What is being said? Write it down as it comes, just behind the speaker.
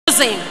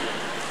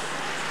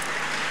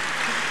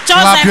chosen.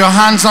 Clap your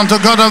hands unto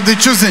God of the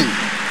chosen.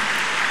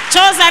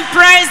 Chosen,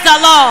 praise the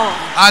Lord.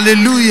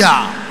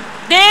 Hallelujah.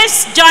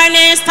 This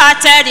journey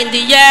started in the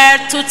year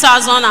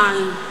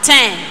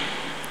 2010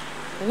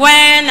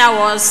 when I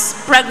was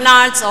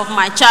pregnant of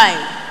my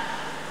child.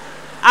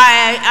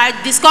 I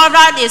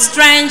discovered a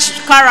strange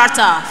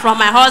character from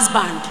my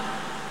husband,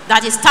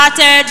 that he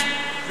started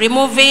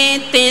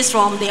removing things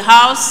from the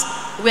house.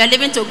 We were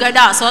living together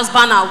as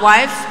husband and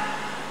wife.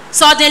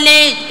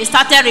 Suddenly, he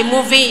started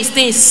removing his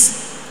things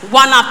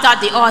one after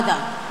the other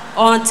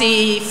until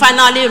he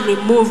finally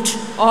removed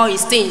all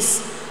his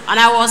things. And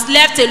I was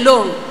left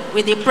alone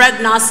with the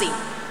pregnancy.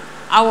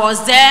 I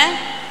was there,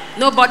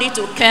 nobody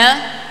to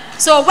care.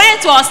 So when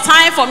it was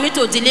time for me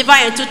to deliver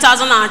in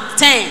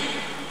 2010,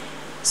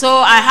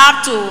 so I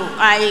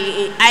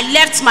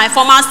left my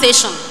former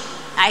station.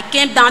 I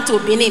came down to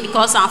Benin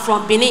because I'm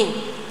from Benin,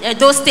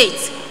 Edo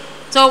State.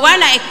 So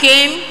when I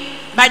came,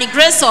 by the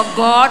grace of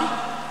God,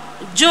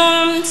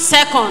 June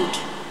 2nd,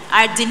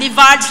 I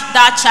delivered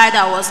that child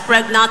I was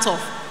pregnant of.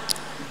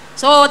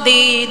 So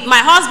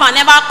my husband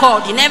never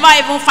called. He never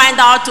even found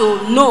out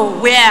to know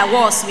where I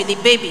was with the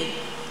baby.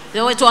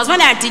 So it was when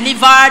I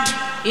delivered,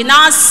 he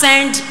now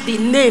sent the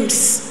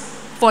names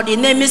for the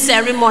naming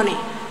ceremony.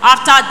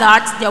 After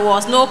that, there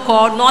was no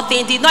call,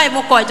 nothing. He did not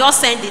even call, he just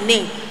sent the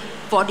name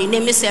for the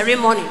naming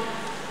ceremony.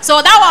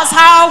 So that was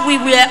how we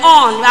were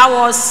on. I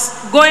was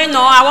going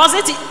on. I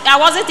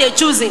wasn't a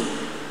choosing.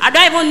 I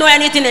don't even know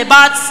anything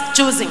about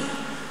choosing.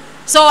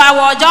 So I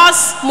was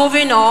just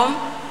moving on.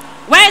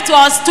 When it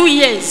was 2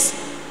 years,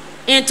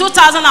 in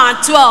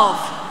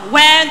 2012,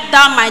 when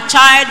my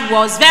child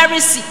was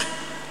very sick,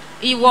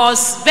 he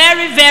was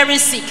very, very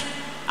sick.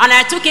 And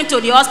I took him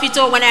to the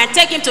hospital. When I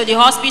take him to the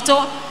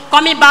hospital,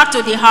 coming back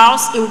to the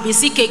house, he will be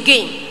sick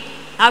again.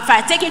 And if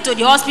I take him to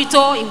the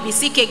hospital, he will be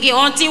sick again.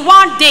 Until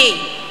one day,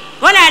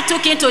 when I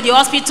took him to the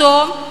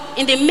hospital,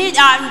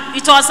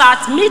 it was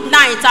at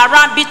midnight,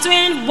 around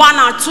between 1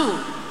 and 2.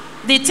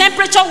 The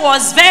temperature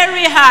was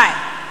very high.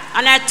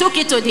 And I took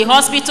it to the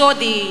hospital.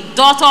 The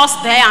doctors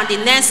there and the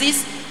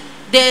nurses,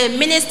 they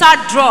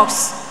administered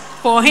drugs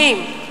for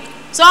him.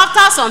 So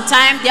after some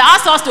time, they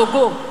asked us to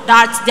go,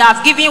 that they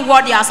have given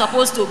what they are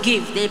supposed to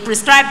give. They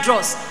prescribed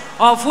drugs,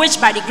 of which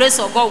by the grace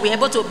of God, we were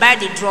able to buy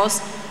the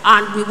drugs,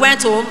 and we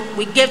went home,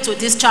 we gave to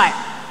this child.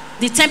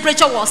 The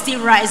temperature was still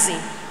rising.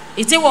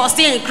 It was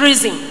still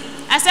increasing.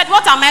 I said,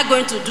 what am I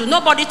going to do?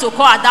 Nobody to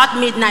call at that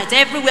midnight.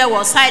 Everywhere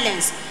was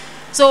silence.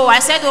 So I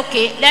said,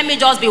 okay, let me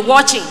just be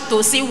watching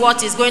to see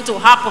what is going to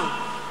happen.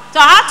 So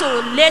I had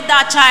to lay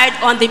that child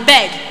on the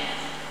bed.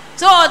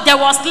 So there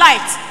was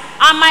light,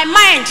 and my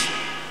mind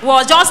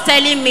was just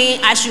telling me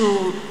I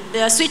should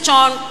switch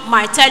on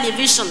my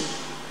television.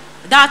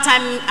 That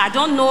time, I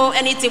don't know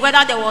anything,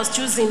 whether there was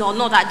choosing or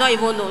not, I don't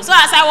even know. So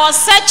as I was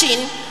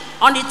searching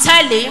on the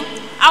telly,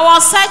 I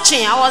was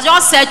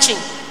just searching.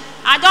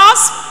 I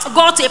just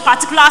got to a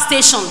particular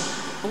station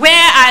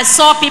where I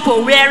saw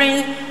people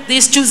wearing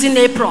this choosing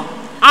apron.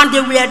 And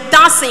they were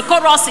dancing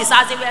choruses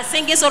as they were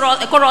singing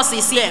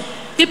choruses here.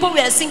 People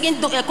were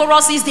singing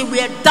choruses, they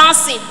were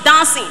dancing.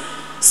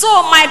 So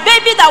my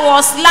baby that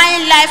was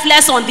lying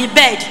lifeless on the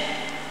bed,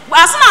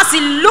 as soon as he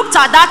looked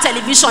at that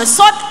television,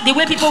 saw the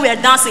way people were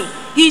dancing,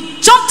 he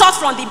jumped out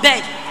from the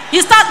bed.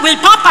 He started with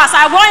pampers.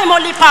 I wore him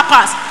only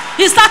pampers.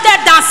 He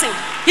started dancing.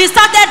 He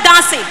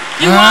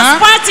was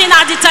pointing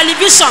at the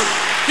television.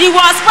 He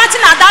was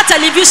pointing at that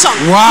television.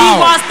 Wow. He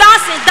was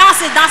dancing.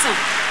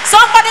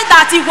 Somebody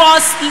that he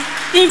was,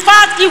 in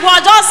fact, he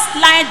was just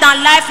lying down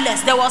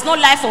lifeless. There was no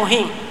life for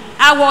him.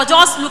 I was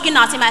just looking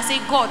at him. I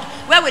said, God,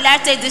 where will I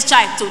take this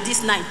child to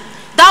this night?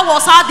 That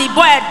was how the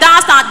boy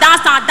danced until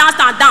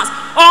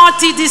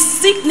the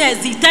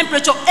sickness, the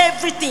temperature,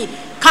 everything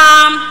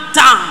calmed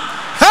down.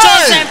 Hey!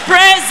 Chosen,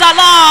 praise the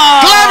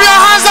Lord. Clap your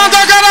hands unto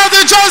God of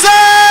the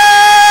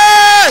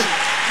chosen.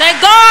 The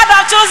God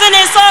of chosen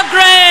is so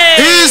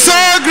great. He is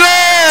so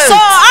great. So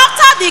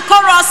after the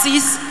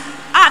choruses,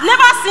 I've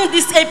never seen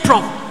this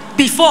apron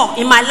before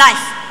in my life.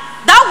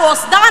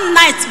 That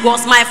night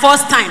was my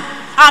first time.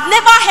 I've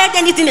never heard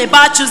anything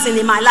about choosing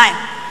in my life.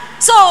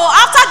 So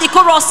after the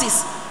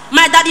choruses,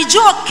 my daddy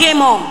Joe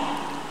came on.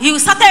 He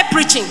started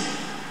preaching.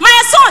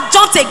 My son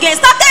jumped again,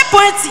 started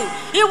pointing.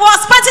 He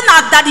was pointing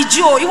at Daddy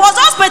Joe. He was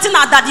just pointing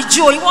at Daddy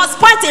Joe. He was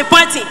pointing.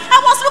 I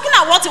was looking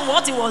at what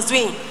he was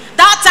doing.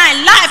 That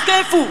time, life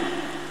came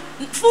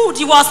food.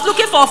 He was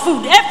looking for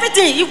food.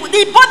 Everything.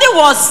 The body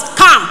was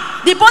calm.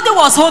 The body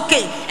was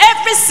okay.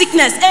 Every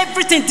sickness,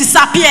 everything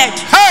disappeared.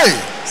 Hey!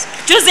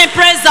 Choosing,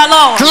 praise the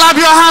Lord. Clap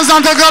your hands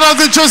unto God of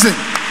the chosen.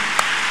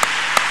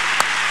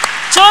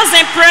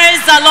 Choosing, praise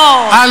the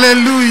Lord.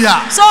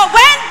 Hallelujah. So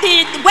when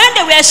they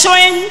were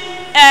showing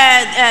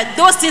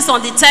those things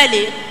on the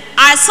telly,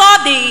 I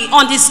saw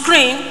on the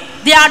screen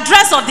the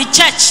address of the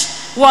church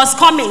was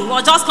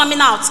just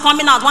coming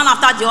out one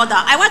after the other.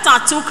 I went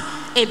and took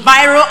a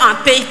biro and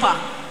paper.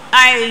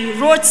 I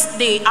wrote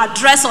the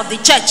address of the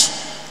church.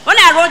 When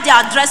I wrote the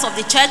address of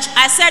the church,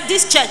 I said,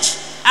 this church,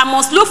 I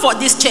must look for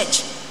this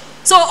church.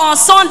 So on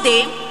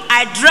Sunday,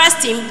 I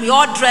dressed him, we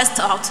all dressed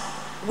out.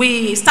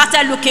 We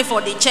started looking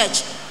for the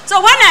church. So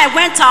when I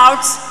went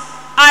out,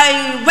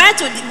 I went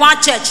to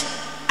one church.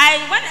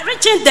 When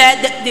reaching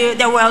there,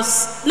 there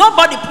was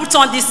nobody put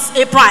on this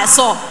apron I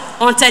saw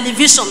on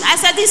television. I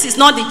said, this is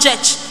not the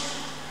church.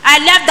 I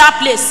left that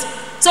place.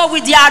 So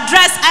with the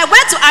address,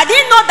 I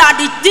didn't know that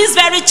this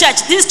very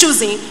church, this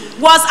choosing,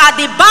 was at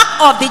the back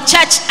of the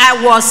church I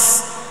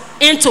was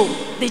into,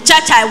 the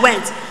church I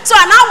went. So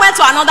I now went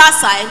to another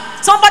side.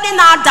 Somebody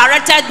now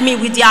directed me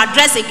with the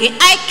address again.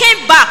 I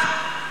came back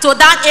to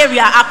that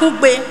area,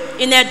 Akugbe,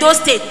 in Edo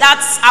State.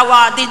 That's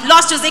the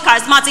Lost Choosing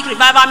Charismatic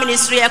Revival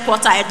Ministry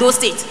headquarters, Edo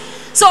State.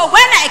 So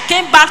when I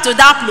came back to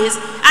that place,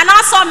 and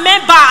I saw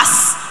members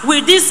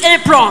with this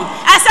apron,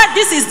 I said,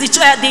 this is the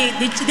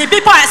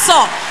people I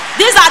saw.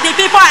 These are the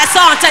people I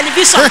saw on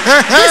television.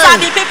 These are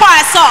the people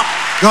I saw.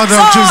 God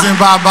of choosing,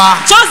 Baba.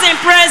 Choosing,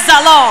 praise the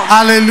Lord.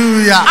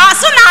 Hallelujah. As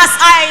soon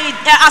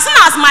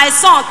as my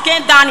son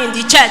came down in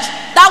the church,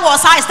 that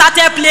was how I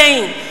started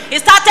playing. He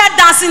started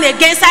dancing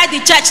again inside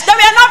the church. They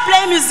were not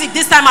playing music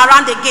this time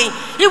around again.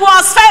 He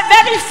was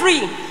very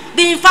free.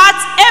 In fact,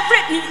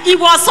 he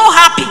was so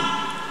happy.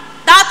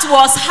 That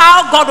was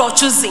how God was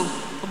choosing.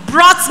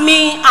 Brought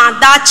me and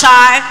that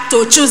child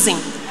to choosing.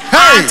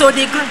 Hey. And to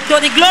the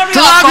glory of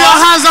God. Clap your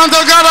hands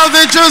unto God of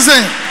the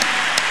choosing.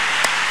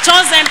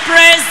 Chosen,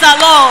 praise the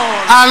Lord.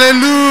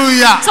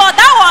 Hallelujah. So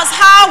that was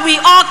how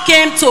we all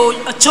came to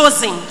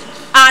choosing.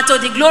 And to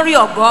the glory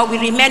of God, we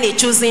remain a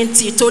choosing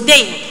till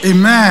today.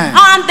 Amen.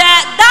 And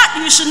that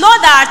you should know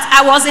that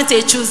I wasn't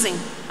a choosing.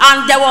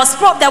 And there was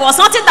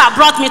something that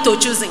brought me to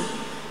choosing.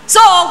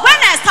 So when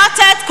I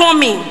started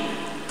coming,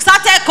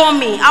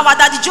 our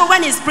Daddy Joe,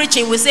 when he's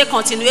preaching, we say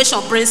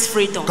continuation brings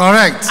freedom.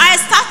 Correct.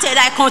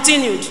 I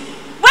continued.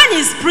 When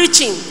he's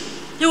preaching,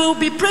 he will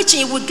be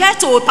preaching, he will get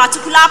to a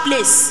particular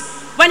place.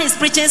 When he's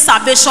preaching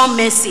salvation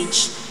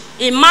message,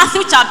 in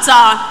Matthew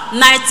chapter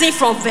 19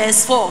 from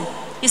verse 4,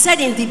 he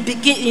said in the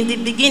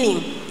beginning,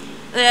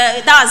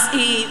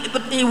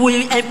 he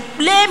will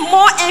lay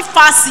more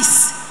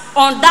emphasis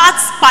on that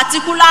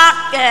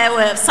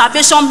particular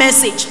salvation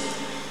message.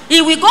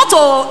 He will go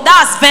to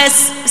that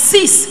verse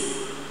 6.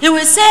 He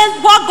will say,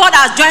 what God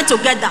has joined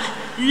together,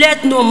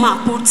 let no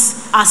man put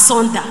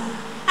asunder.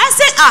 I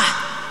said,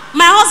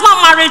 my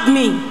husband married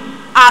me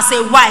as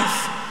a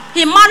wife.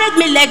 He married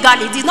me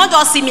legally. He did not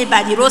just see me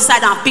by the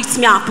roadside and picked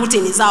me and put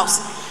in his house.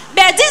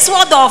 But this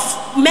word of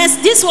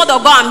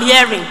God I'm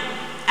hearing,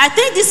 I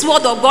think this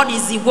word of God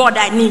is the word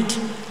I need.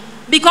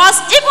 Because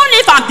even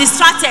if I'm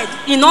distracted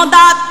in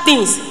other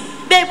things,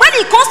 but when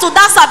it comes to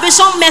that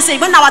salvation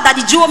message, when our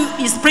Daddy Joe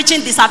is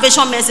preaching the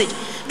salvation message,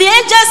 the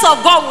angels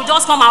of God will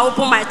just come and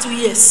open my 2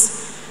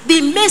 ears. The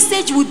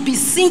message will be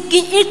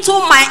sinking into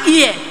my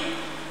ear.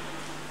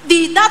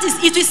 It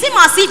will seem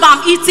as if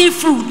I'm eating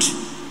food.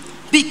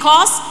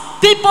 Because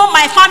people,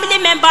 my family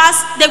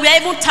members, they were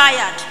even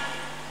tired.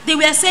 They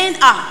were saying,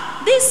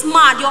 this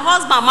man, your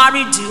husband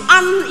married you,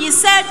 and he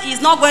said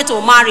he's not going to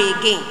marry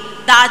again.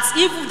 That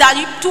if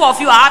you two of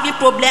you are having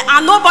problem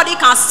and nobody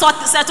can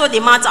settle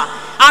the matter,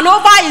 and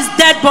over his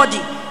dead body,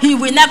 he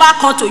will never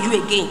come to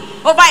you again.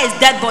 Over his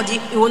dead body,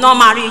 he will not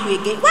marry you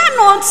again. Why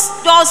not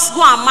just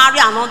go and marry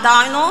another,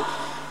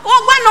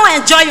 Why not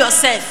enjoy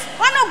yourself?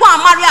 Why not go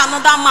and marry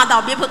another man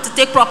that will be able to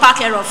take proper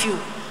care of you?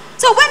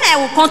 So when I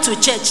will come to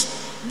church,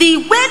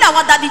 the way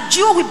that the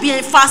Jew will be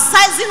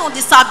emphasizing on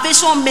the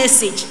salvation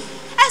message,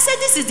 I said,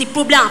 this is the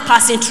problem I'm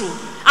passing through.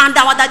 And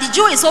that the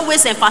Jew is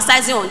always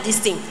emphasizing on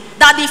this thing.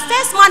 That the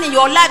first man in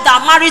your life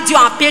that married you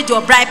and paid your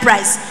bride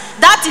price,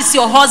 that is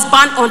your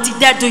husband until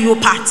death do you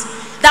part.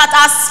 That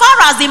as far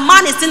as the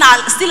man is still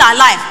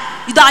alive,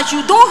 that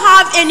you don't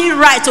have any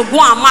right to go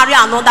and marry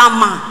another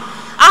man.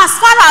 As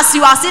far as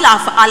you are still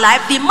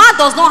alive, the man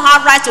does not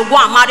have right to go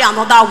and marry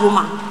another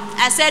woman.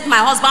 I said, my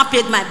husband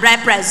paid my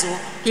bride price.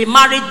 He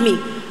married me.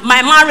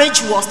 My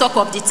marriage was talk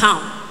of the town.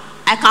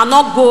 I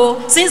cannot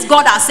go, since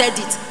God has said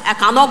it, I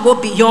cannot go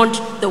beyond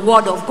the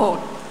word of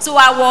God. So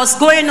I was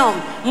going on,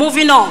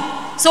 moving on.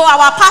 So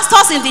our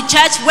pastors in the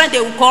church, when they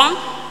would come,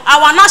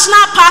 our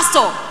national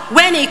pastor,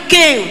 when he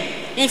came,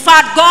 in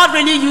fact, God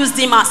really used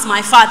him as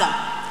my father.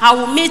 I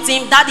will meet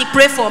him, Daddy,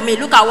 pray for me,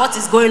 look at what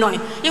is going on.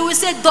 He will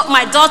say,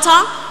 my daughter,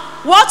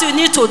 what you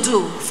need to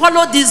do,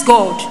 follow this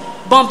God,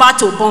 bomber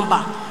to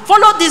bomber.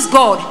 Follow this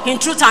God in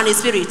truth and in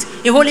spirit,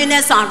 in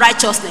holiness and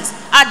righteousness.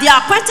 At the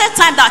appointed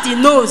time that he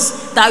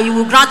knows that he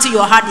will grant you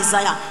your heart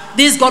desire,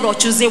 this God of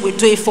choosing will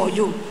do it for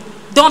you.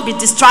 Don't be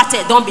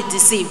distracted, don't be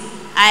deceived.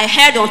 I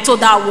heard unto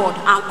that word,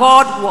 and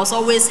God was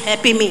always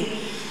helping me.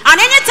 And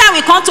anytime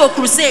we come to a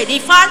crusade,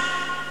 in fact,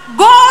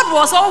 God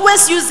was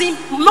always using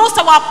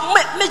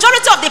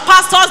majority of the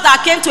pastors that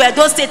came to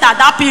Edo State at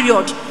that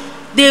period,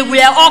 they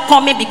were all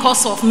coming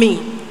because of me.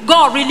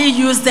 God really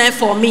used them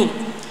for me.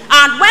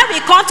 And when we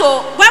come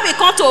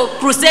to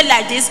crusade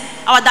like this,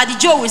 our Daddy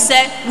Joe will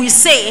say,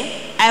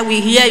 I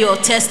will hear your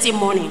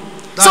testimony.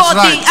 That's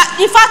right.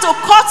 In fact, to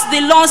cut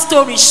the long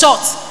story short,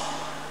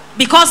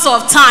 because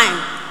of time,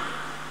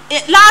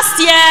 last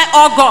year,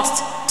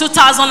 August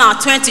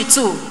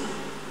 2022,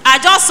 I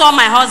just saw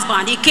my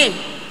husband. He came.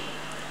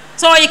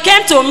 So he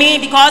came to me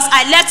because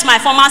I left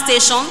my former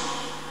station.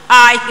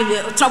 I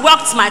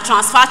worked my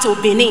transfer to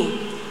Benin.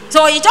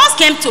 So he just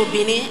came to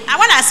Benin, and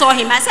when I saw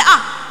him, I said,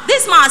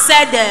 this man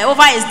said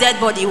over his dead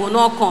body he will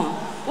not come.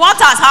 What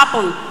has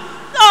happened?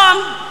 So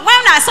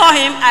when I saw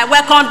him, I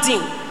welcomed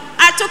him.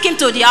 I took him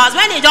to the house.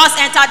 When he just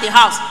entered the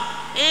house,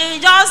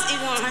 he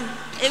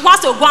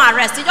wants to go and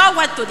rest. He just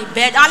went to the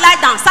bed and lied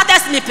down,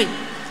 started sleeping.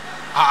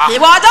 He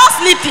was just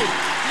sleeping.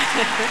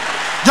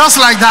 Just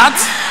like that?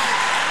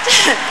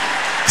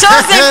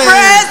 Chosen,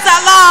 praise the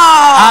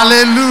Lord.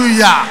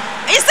 Hallelujah.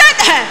 He said,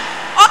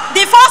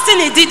 the first thing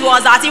he did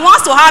was that he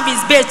wants to have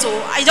his bed. So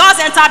he just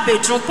entered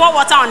bedroom, pour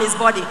water on his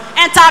body,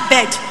 enter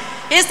bed.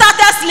 He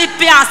started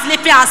sleeping and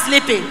sleeping and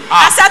sleeping.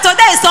 I said,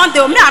 today is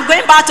Sunday. Me, I'm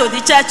going back to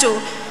the church.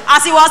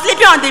 As he was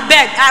sleeping on the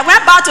bed, I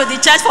went back to the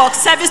church for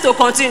service to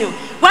continue.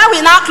 When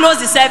we now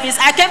closed the service,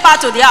 I came back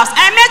to the house.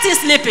 I met him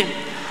sleeping.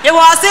 He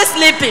was still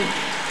sleeping.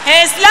 He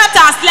slept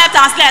and slept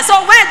and slept. So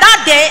when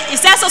that day, he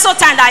said so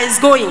time that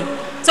he's going.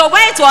 So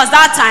when it was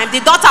that time, the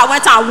daughter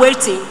went and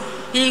waiting.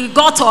 He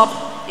got up.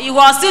 He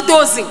was still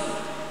dozing.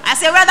 I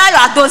said, whether you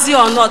are dozing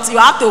or not, you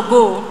have to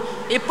go.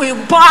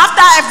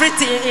 After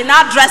everything, he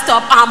now dressed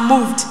up and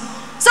moved.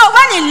 So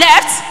when he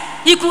left,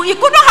 he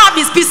couldn't have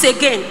his peace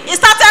again. He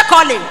started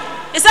calling.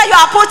 He said, you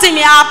are putting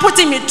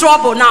me in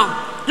trouble now.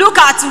 Look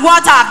at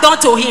what I have done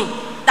to him.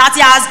 That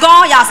he has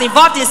gone, he has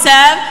involved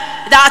himself.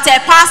 That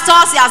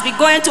pastors, he has been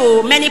going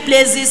to many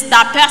places.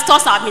 That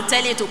pastors have been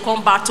telling him to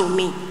come back to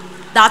me.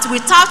 That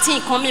without him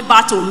coming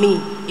back to me,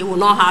 he will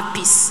not have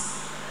peace.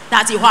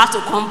 That he had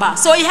to come back.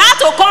 So he had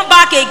to come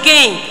back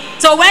again.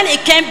 So when he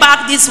came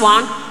back this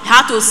one, he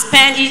had to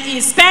spend,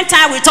 he spent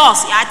time with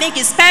us. I think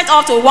he spent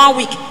up to 1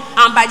 week.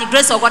 And by the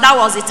grace of God, that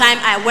was the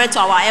time I went to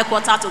our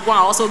headquarters to go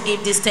and also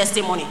give this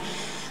testimony.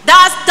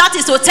 That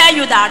is to tell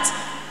you that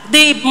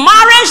the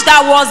marriage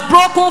that was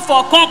broken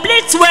for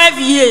complete 12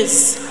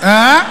 years.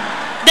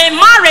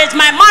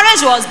 My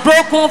marriage was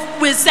broken.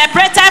 We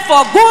separated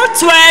for good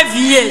 12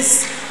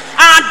 years.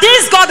 And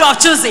this God of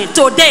choosing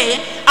today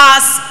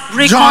has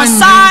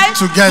reconciled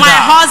my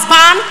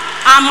husband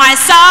and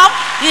myself.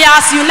 He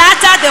has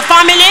united the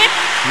family.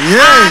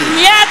 I'm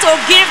here to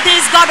give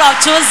this God of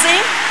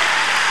choosing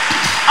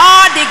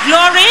all the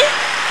glory,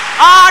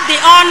 all the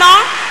honor,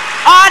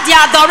 all the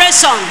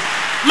adoration.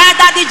 My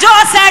daddy Joe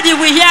said he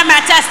will hear my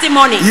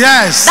testimony.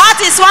 Yes. That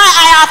is why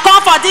I have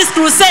come for this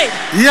crusade.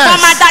 Yes. For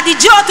my daddy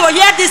Joe to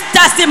hear this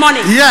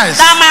testimony. Yes.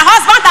 That my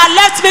husband that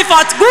left me for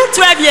good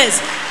 12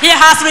 years, he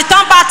has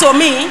returned back to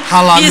me.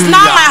 Hallelujah. He's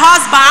now my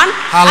husband.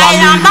 Hallelujah.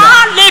 I am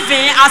now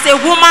living as a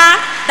woman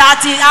that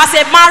is as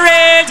a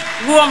married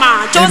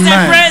woman.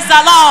 Chosen, praise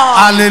the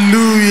Lord.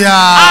 Hallelujah.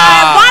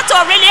 I want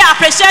to really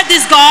appreciate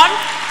this God.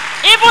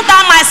 Even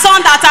that my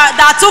son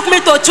that took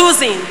me to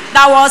choosing,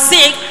 that was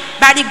sick,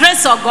 by the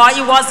grace of God,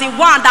 he was the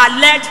one that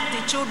led the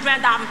children,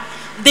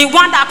 the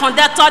one that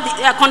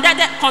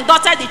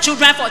conducted the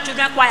children for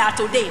children choir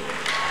today.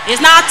 It's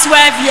now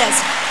 12 years.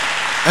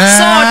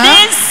 So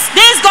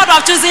this God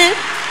of choosing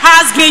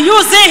has been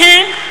using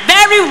him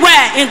very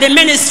well in the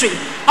ministry.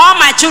 All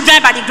my children,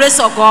 by the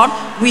grace of God,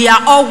 we are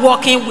all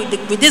working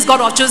with this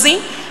God of choosing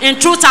in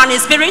truth and in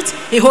spirit,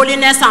 in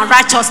holiness and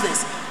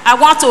righteousness. I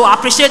want to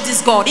appreciate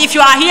this God. If you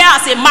are here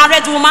as a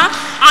married woman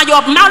and your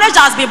marriage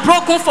has been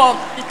broken for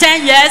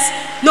 10 years,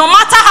 no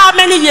matter how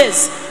many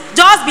years,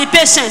 just be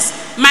patient.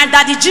 My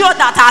daddy Gio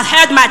that has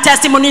heard my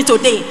testimony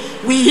today,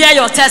 we hear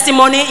your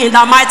testimony in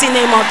the mighty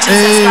name of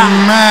Jesus Christ.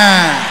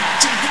 Amen.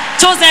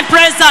 Chosen,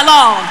 praise the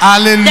Lord.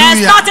 Hallelujah.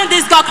 There's nothing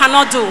this God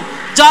cannot do.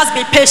 Just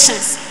be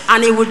patient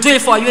and he will do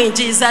it for you in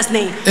Jesus'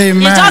 name.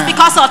 Amen. It's just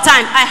because of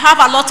time. I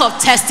have a lot of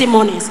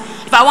testimonies.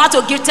 If I want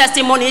to give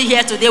testimony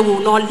here today, we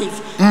will not leave.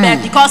 But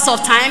because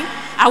of time,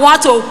 I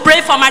want to pray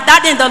for my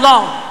daddy in the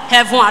Lord,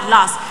 heaven at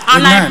last.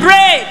 And I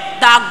pray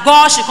that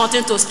God should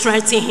continue to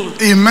strengthen him.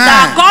 Amen.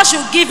 That God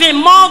should give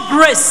him more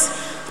grace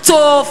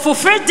to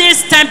fulfill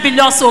this 10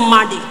 billion soul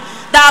mandate.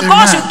 That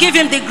God should give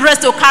him the grace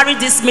to carry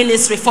this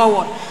ministry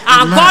forward.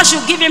 And God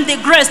should give him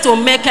the grace to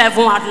make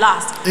heaven at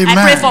last. I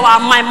pray for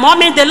my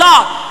mom in the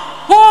Lord,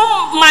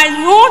 whom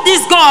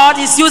this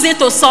God is using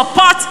to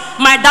support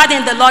my dad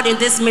in the Lord in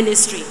this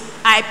ministry.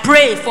 I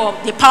pray for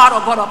the power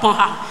of God upon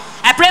her.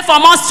 I pray for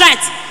more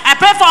strength. I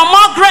pray for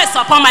more grace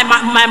upon my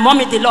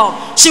mom in the Lord.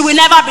 She will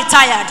never be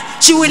tired.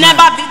 She will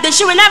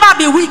never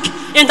be weak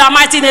in the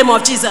mighty name of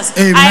Jesus.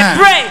 Amen. I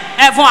pray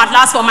heaven at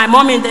last for my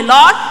mom in the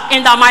Lord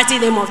in the mighty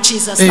name of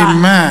Jesus.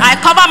 Amen. I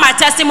cover my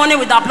testimony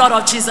with the blood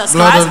of Jesus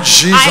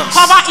Christ. I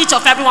cover each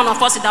of every one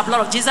of us with the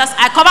blood of Jesus.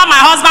 I cover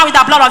my husband with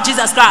the blood of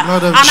Jesus Christ.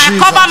 I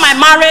cover my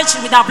marriage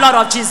with the blood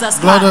of Jesus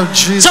Christ. Blood of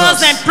Jesus.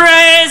 Chosen,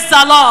 praise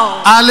the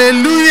Lord.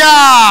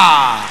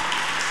 Hallelujah.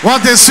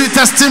 What a sweet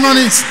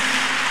testimony.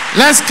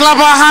 Let's clap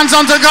our hands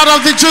unto God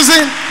of the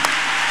choosing.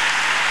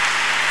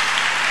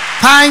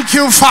 Thank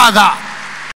you, Father.